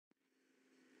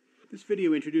This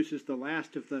video introduces the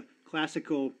last of the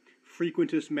classical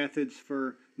frequentist methods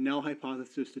for null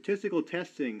hypothesis statistical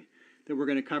testing that we're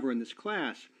going to cover in this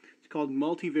class. It's called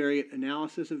multivariate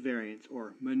analysis of variance,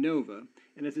 or MANOVA,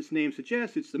 and as its name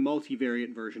suggests, it's the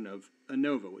multivariate version of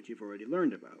ANOVA, which you've already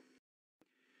learned about.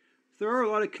 There are a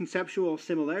lot of conceptual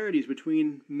similarities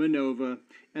between MANOVA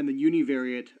and the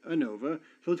univariate ANOVA,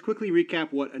 so let's quickly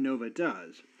recap what ANOVA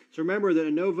does. So remember that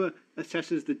ANOVA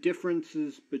assesses the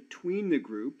differences between the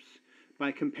groups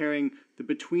by comparing the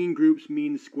between groups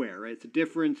mean square, right? It's a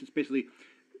difference, it's basically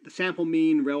the sample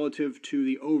mean relative to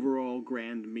the overall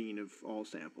grand mean of all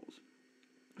samples.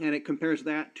 And it compares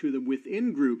that to the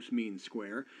within groups mean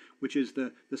square, which is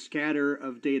the scatter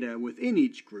of data within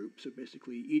each group. So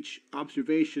basically each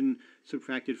observation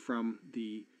subtracted from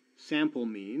the sample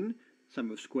mean,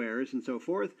 sum of squares, and so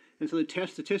forth. And so the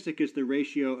test statistic is the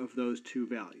ratio of those two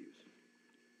values.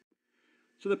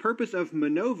 So the purpose of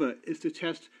MANOVA is to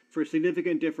test for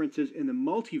significant differences in the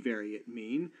multivariate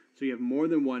mean, so you have more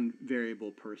than one variable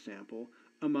per sample,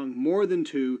 among more than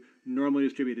two normally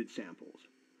distributed samples.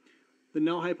 The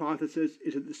null hypothesis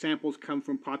is that the samples come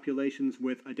from populations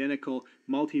with identical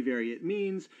multivariate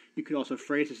means. You could also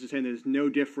phrase this as saying there's no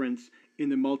difference in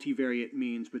the multivariate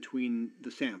means between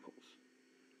the samples,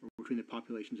 or between the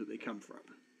populations that they come from.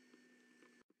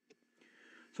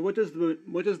 So what does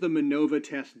the MANOVA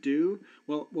test do?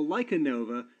 Well, like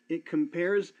ANOVA, it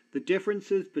compares the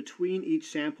differences between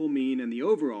each sample mean and the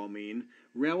overall mean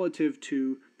relative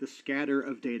to the scatter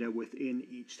of data within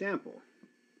each sample.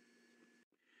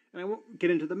 And I won't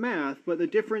get into the math, but the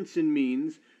difference in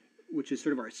means, which is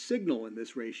sort of our signal in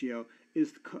this ratio,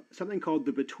 is something called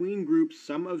the between groups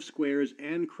sum of squares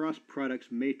and cross products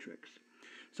matrix.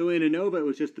 So in ANOVA, it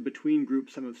was just the between group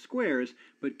sum of squares,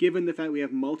 but given the fact we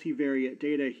have multivariate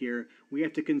data here, we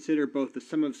have to consider both the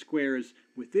sum of squares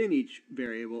within each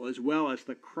variable as well as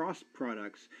the cross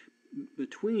products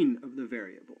between the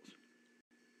variables.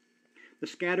 The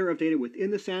scatter of data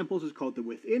within the samples is called the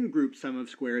within group sum of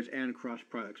squares and cross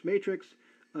products matrix.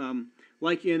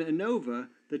 Like in ANOVA,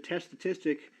 the test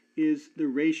statistic is the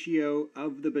ratio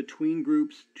of the between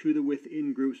groups to the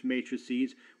within groups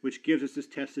matrices, which gives us this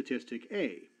test statistic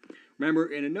A. Remember,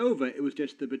 in ANOVA, it was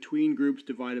just the between groups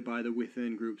divided by the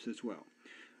within groups as well.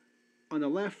 On the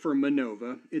left for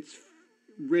MANOVA, it's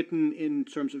written in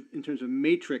terms of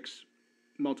matrix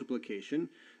multiplication,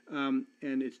 and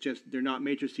it's just, they're not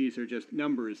matrices, they're just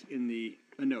numbers in the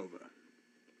ANOVA.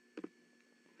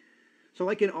 So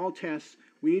like in all tests,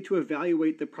 we need to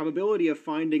evaluate the probability of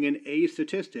finding an A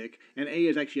statistic, and A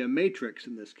is actually a matrix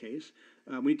in this case.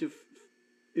 We need to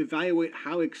evaluate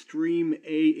how extreme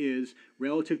A is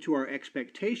relative to our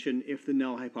expectation if the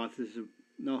null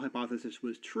hypothesis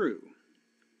was true.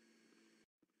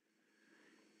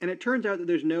 And it turns out that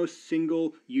there's no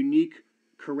single, unique,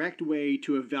 correct way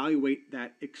to evaluate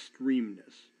that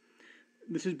extremeness.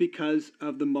 This is because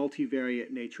of the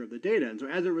multivariate nature of the data. And so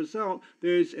as a result,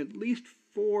 there's at least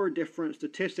 4 different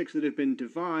statistics that have been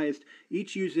devised,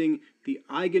 each using the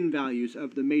eigenvalues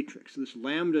of the matrix. So this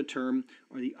lambda term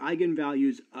are the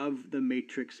eigenvalues of the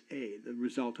matrix A, the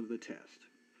result of the test.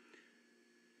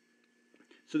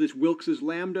 So this Wilks's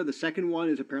lambda, the second one,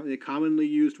 is apparently a commonly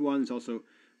used one. It's also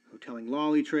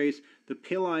Hotelling-Lawley trace. The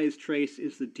Pillai's trace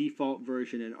is the default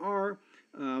version in R.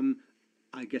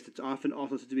 I guess it's often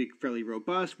also said to be fairly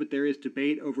robust, but there is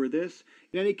debate over this.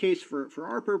 In any case, for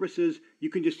our purposes, you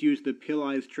can just use the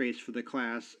Pillai's trace for the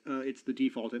class. It's the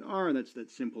default in R, and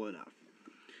that's simple enough.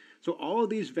 So all of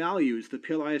these values, the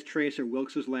Pillai's trace or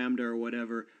Wilks's lambda or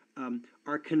whatever,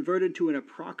 are converted to an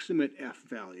approximate F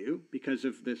value because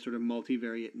of this sort of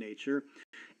multivariate nature,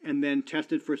 and then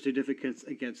tested for significance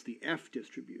against the F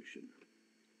distribution.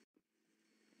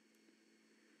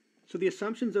 So the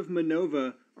assumptions of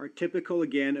MANOVA are typical,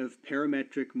 again, of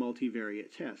parametric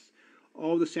multivariate tests.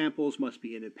 All the samples must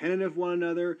be independent of one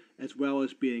another, as well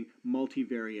as being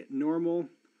multivariate normal.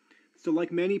 So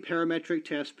like many parametric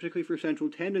tests, particularly for central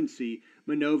tendency,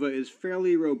 MANOVA is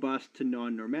fairly robust to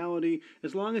non-normality,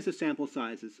 as long as the sample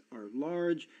sizes are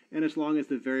large, and as long as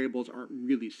the variables aren't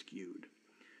really skewed.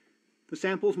 The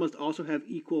samples must also have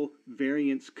equal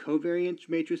variance-covariance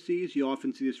matrices. You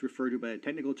often see this referred to by a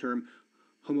technical term,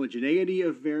 homogeneity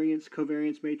of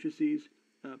variance-covariance matrices.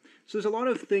 So there's a lot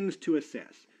of things to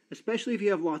assess, especially if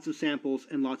you have lots of samples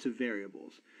and lots of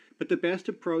variables. But the best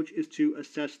approach is to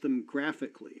assess them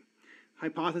graphically.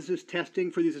 Hypothesis testing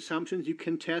for these assumptions, you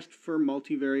can test for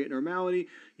multivariate normality,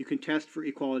 you can test for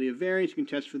equality of variance, you can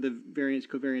test for the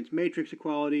variance-covariance matrix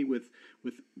equality with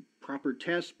proper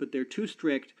tests, but they're too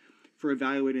strict for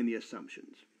evaluating the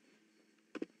assumptions.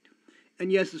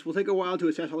 And yes, this will take a while to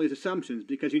assess all these assumptions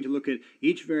because you need to look at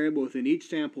each variable within each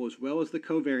sample as well as the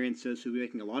covariances. So we're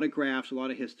making a lot of graphs, a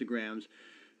lot of histograms.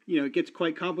 It gets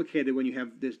quite complicated when you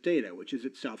have this data, which is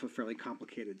itself a fairly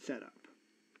complicated setup.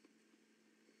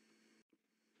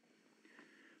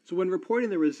 So when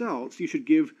reporting the results, you should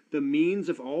give the means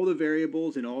of all the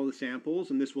variables in all the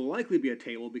samples, and this will likely be a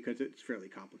table because it's fairly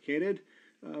complicated.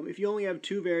 If you only have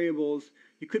two variables,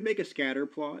 you could make a scatter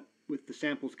plot with the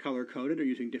samples color-coded or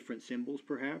using different symbols,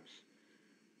 perhaps.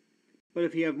 But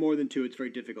if you have more than two, it's very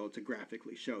difficult to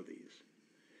graphically show these.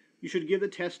 You should give the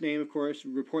test name, of course,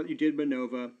 report that you did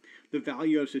MANOVA, the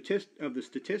value of the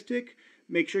statistic.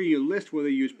 Make sure you list whether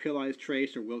you use Pillai's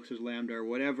trace or Wilks's lambda or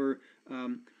whatever.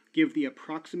 Give the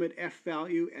approximate F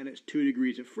value and its 2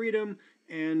 degrees of freedom,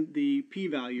 and the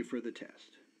p-value for the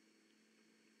test.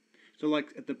 So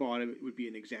like at the bottom, it would be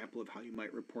an example of how you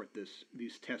might report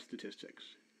these test statistics.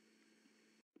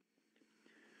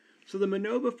 So the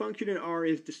MANOVA function in R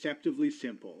is deceptively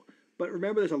simple. But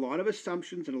remember, there's a lot of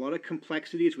assumptions and a lot of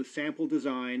complexities with sample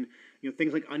design.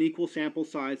 Things like unequal sample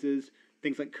sizes,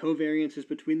 things like covariances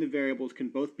between the variables can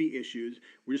both be issues.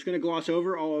 We're just going to gloss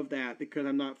over all of that because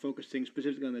I'm not focusing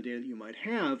specifically on the data that you might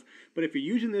have. But if you're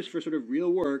using this for sort of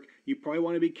real work, you probably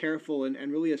want to be careful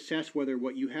and really assess whether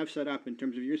what you have set up in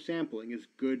terms of your sampling is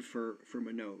good for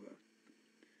MANOVA.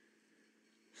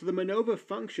 So the MANOVA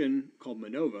function, called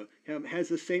MANOVA, has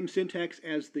the same syntax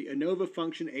as the ANOVA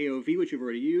function AOV, which you've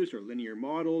already used, or linear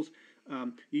models.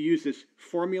 You use this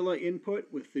formula input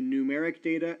with the numeric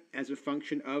data as a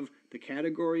function of the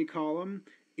category column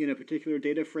in a particular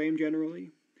data frame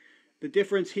generally. The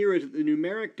difference here is that the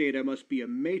numeric data must be a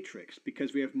matrix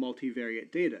because we have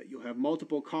multivariate data. You'll have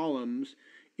multiple columns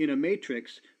in a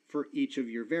matrix for each of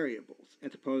your variables,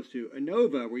 as opposed to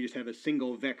ANOVA, where you just have a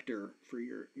single vector for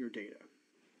your data.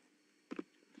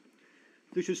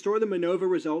 So you should store the MANOVA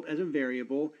result as a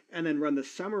variable and then run the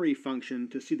summary function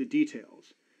to see the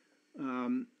details.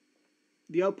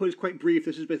 The output is quite brief.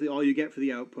 This is basically all you get for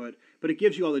the output, but it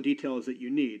gives you all the details that you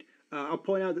need. I'll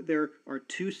point out that there are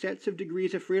two sets of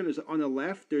degrees of freedom. On the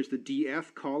left, there's the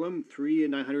DF column, 3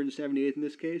 and 978 in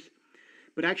this case.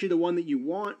 But actually the one that you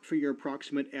want for your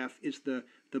approximate F is the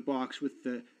box with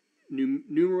the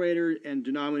numerator and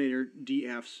denominator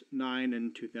DFs 9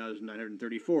 and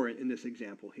 2934 in this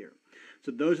example here.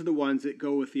 So those are the ones that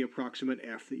go with the approximate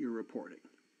F that you're reporting.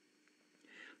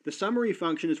 The summary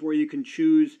function is where you can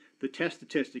choose the test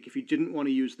statistic if you didn't want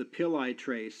to use the Pillai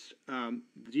trace.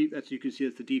 That's, you can see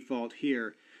it's the default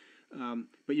here.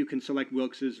 But you can select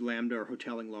Wilks's, Lambda, or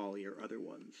Hotelling-Lawley, or other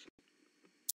ones.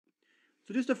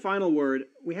 So just a final word,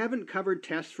 we haven't covered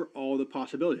tests for all the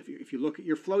possibilities. If you look at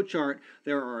your flowchart,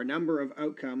 there are a number of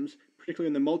outcomes,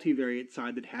 particularly on the multivariate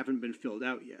side, that haven't been filled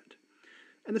out yet.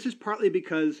 And this is partly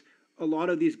because a lot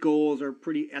of these goals are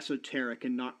pretty esoteric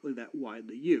and not really that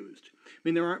widely used. I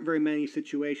mean, there aren't very many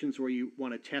situations where you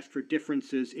want to test for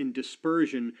differences in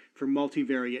dispersion for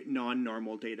multivariate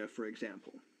non-normal data, for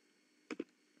example.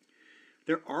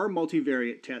 There are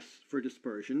multivariate tests for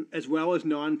dispersion, as well as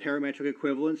non-parametric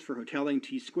equivalents for Hotelling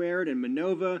t-squared and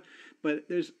MANOVA, but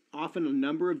there's often a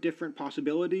number of different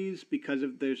possibilities because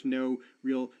there's no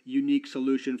real unique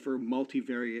solution for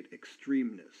multivariate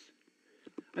extremeness.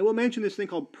 I will mention this thing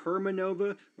called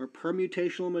per-MANOVA or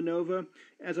permutational MANOVA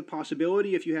as a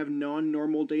possibility if you have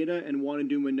non-normal data and want to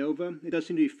do MANOVA. It does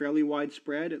seem to be fairly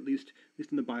widespread, at least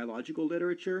in the biological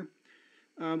literature.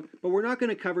 But we're not going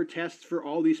to cover tests for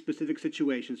all these specific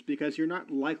situations because you're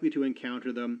not likely to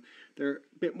encounter them. They're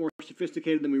a bit more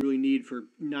sophisticated than we really need for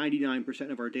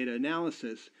 99% of our data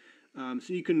analysis. So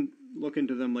you can look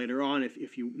into them later on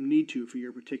if you need to for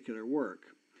your particular work.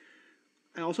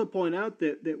 I also point out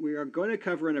that we are going to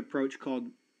cover an approach called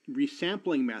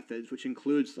resampling methods, which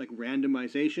includes like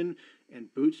randomization and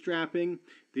bootstrapping.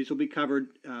 These will be covered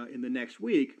in the next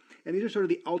week. And these are sort of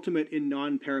the ultimate in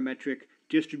non-parametric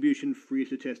distribution-free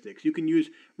statistics. You can use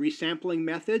resampling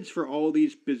methods for all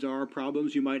these bizarre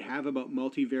problems you might have about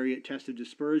multivariate tested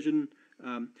dispersion.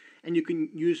 And you can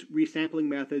use resampling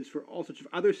methods for all sorts of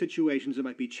other situations that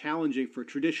might be challenging for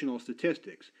traditional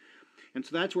statistics. And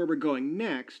so that's where we're going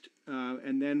next,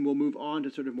 and then we'll move on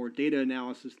to sort of more data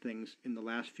analysis things in the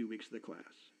last few weeks of the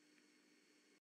class.